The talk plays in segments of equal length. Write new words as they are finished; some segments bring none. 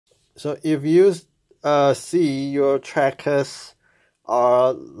So if you see your trackers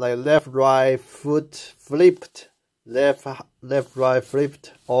are like left right flipped, left right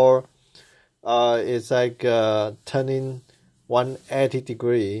flipped, or it's like turning 180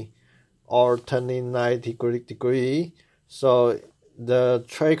 degree or turning 90 degree, so the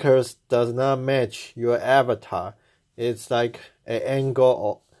trackers does not match your avatar. It's like an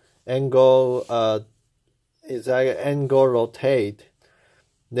angle it's like an angle rotate.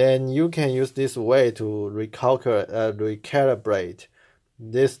 Then you can use this way to recalibrate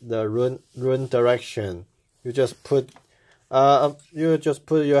the run direction. You just put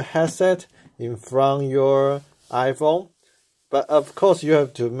your headset in front of your iPhone, but of course you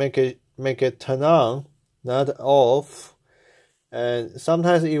have to make it turn on, not off. And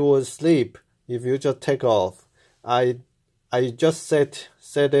sometimes it will sleep if you just take off. I just set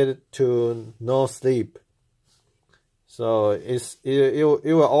it to no sleep, so it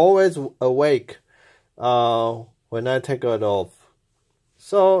will always awake when I take it off.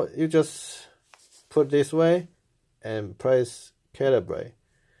 So you just put this way and press calibrate,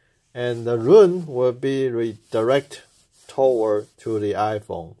 and the run will be redirect toward to the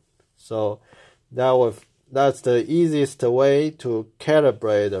iPhone. So that's the easiest way to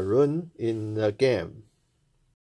calibrate the run in the game.